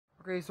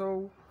Okay,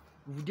 so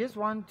this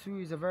one too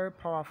is a very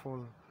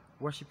powerful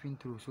worshiping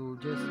tool. So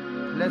just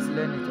let's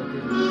learn it,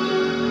 okay?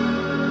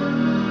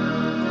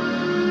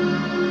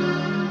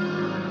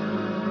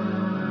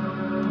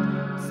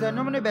 So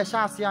normally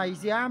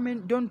I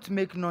mean don't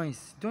make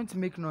noise. Don't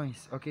make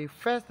noise. Okay.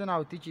 First thing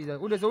I'll teach you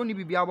that there's only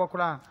be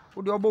abakura.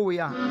 The obo we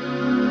are.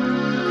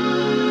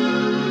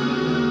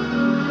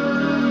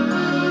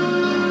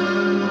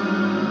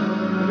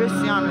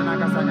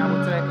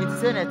 It's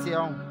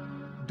saying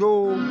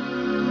do,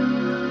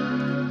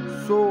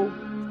 so,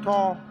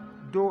 to,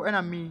 do,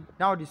 and me.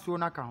 Now the so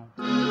na count.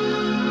 Then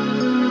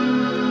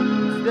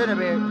a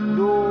bit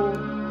do,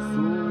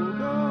 so,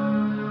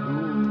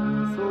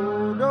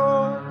 do.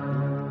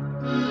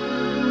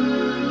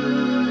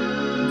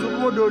 So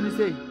what do you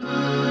say?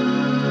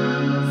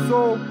 So,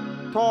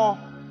 to,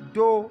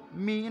 do,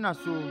 me, and a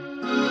so.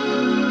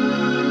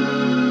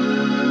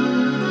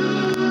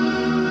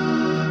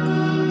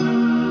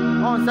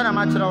 Oh, send a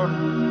match around.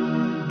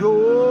 Do,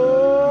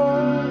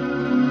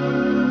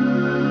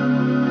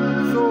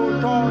 so,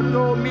 to,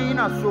 do, me, and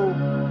a so.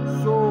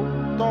 So,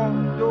 to,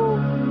 do,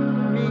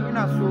 me, and a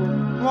so.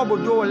 No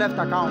about do left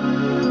account.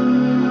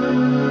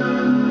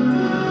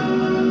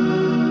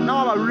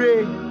 Now about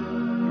re,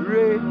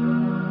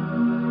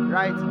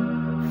 right?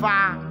 Fa,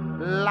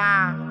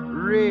 la,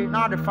 re.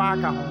 Now the fa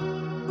account.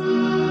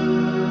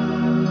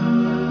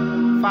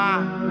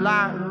 Fa,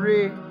 la,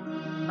 re.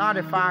 Now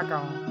the fa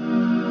account.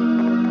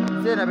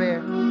 Say that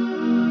bear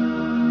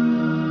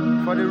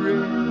for the re.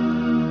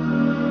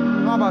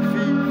 No about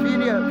fi,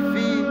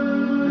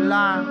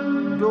 la,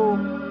 do,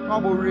 no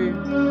about re.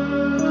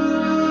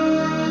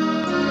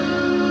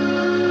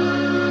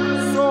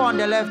 So on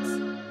the left,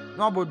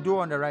 no about do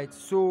on the right.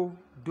 So,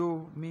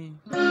 do, me.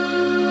 So,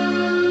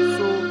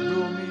 do,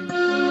 me.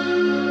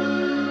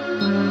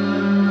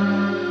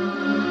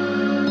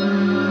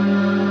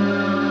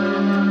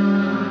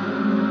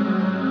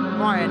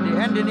 More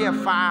ending here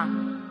fa,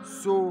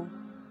 so.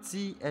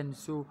 T and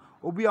so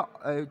obi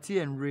T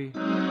and re.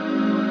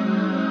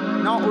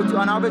 Now otu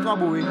ana obet ma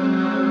bowe.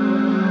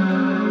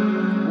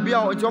 Obi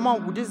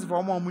otu this is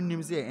for more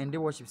munim say and they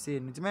worship say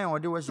nti men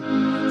they worship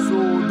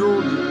so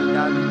do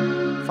ya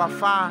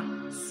fa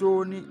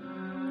so ni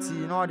T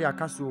no dey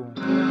aka so.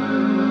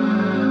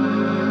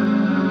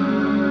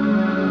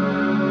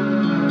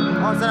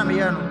 On say me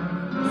here no.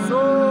 So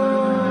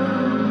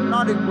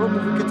now the go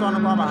move it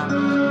on baba.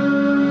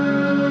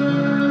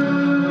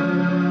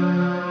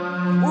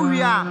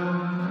 Yeah.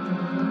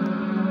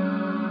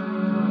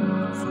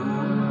 So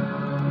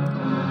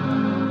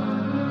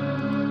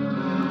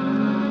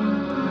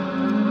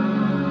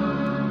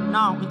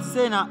now it's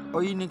saying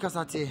oyini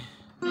kasate.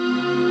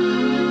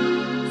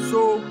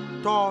 So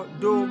to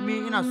do me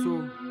in a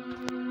so.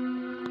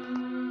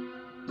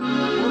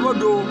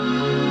 Obodo.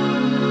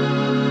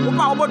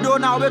 Obodo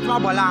na obet ma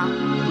bola.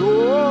 Do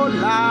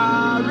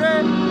la re.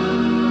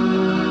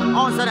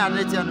 On say that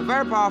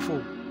very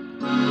powerful.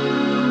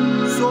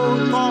 So,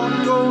 to,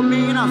 do,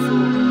 me, na so.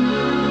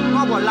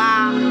 No,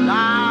 la,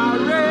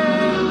 re.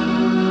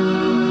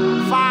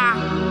 Fa,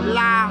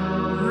 la,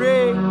 re.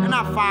 And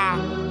a fa.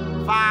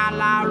 Fa,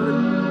 la,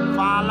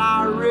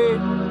 re.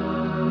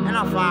 And a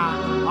fa.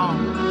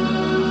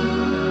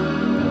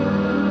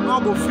 No,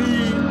 fi,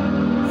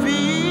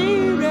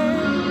 re.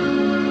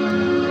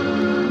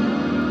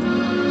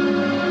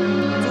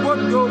 To go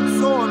do,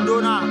 so, and do,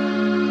 na.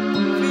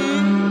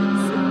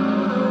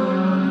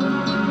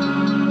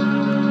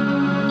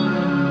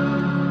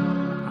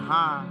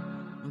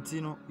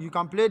 You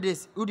can play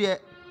this.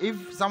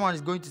 If someone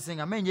is going to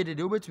sing, I mean,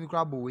 they will to me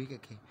crab away.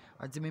 Okay,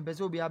 but me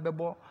person will be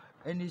able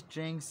any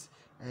strings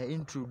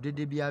intro.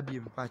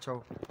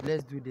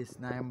 Let's do this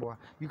now.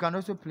 You can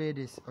also play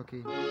this. Okay,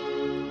 you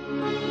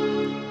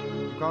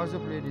can also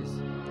play this.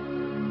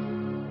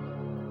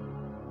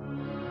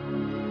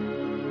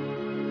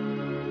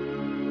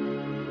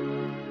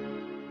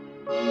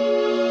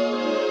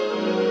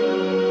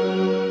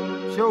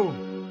 Show.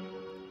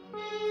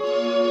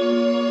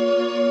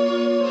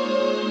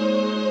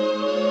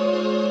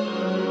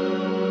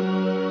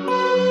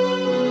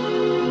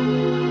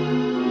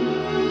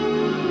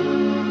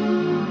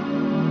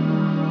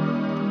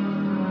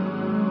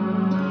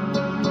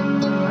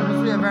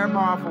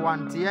 Powerful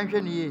one.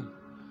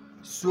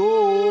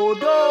 So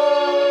do.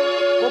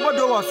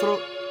 Obodo was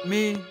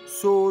me.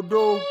 So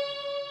do.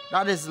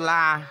 That is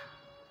la.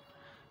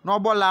 No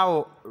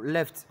bola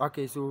left.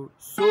 Okay, so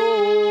do.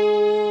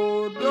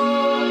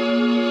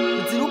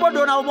 It's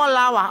obodo na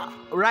bola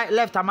right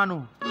left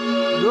amano.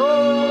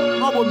 Do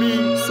no bo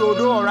me. So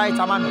do or right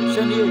amano.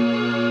 Shenie.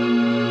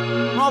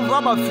 No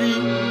rubber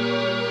fee.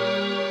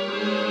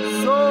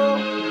 So.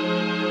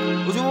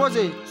 What you want to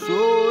say?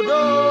 So do.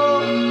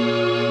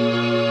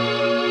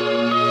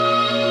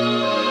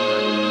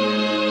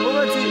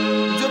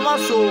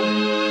 So,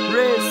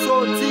 re, so,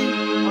 ti,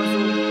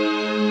 also,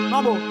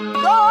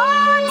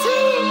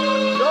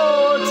 do,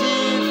 ti,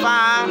 fa,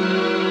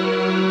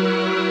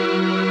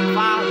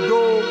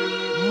 do,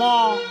 mo,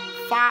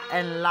 fa,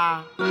 and la,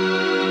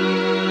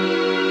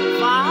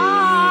 fa,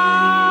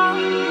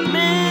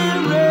 mi,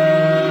 re,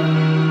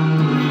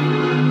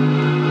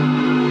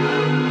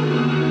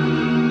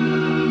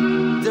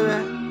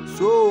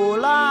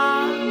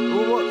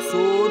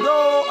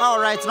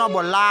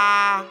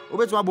 la.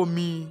 Obet ma bo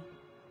mi.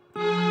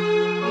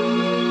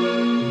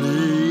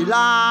 Mi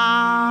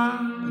la.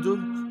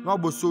 No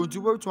bo so. Nti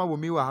obet ma bo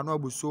mi wa no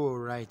bo so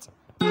right.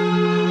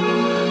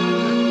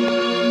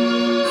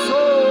 So.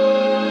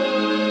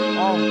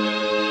 Oh.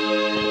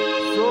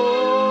 So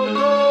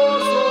do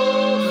so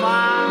fa.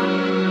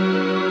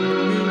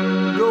 Mi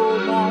do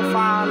mo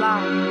fa la.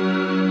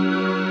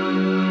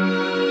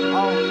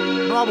 Oh.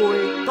 No bo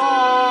to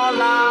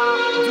la.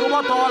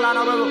 Tola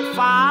no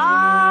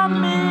fa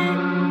mi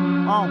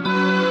oh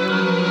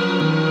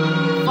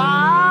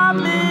fa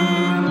mi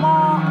mo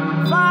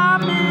fa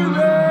mi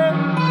re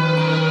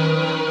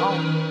oh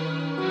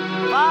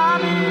fa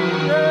mi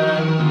re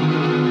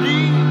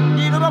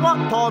di no bo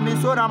to mi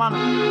so na man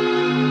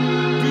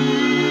di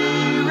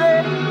re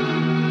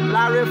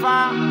la re fa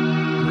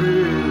re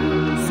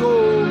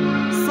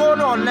so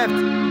no on left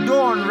do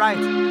on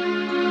right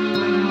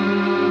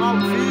no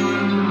fi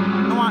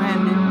no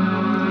ending.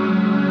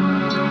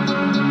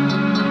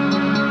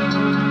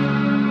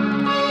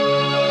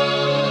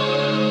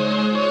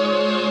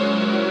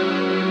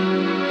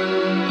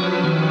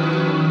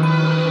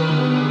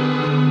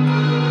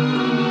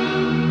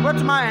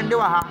 What's my end?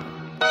 Redo,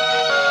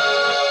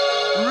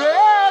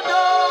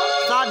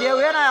 Sadia,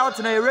 when I out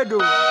in a redo.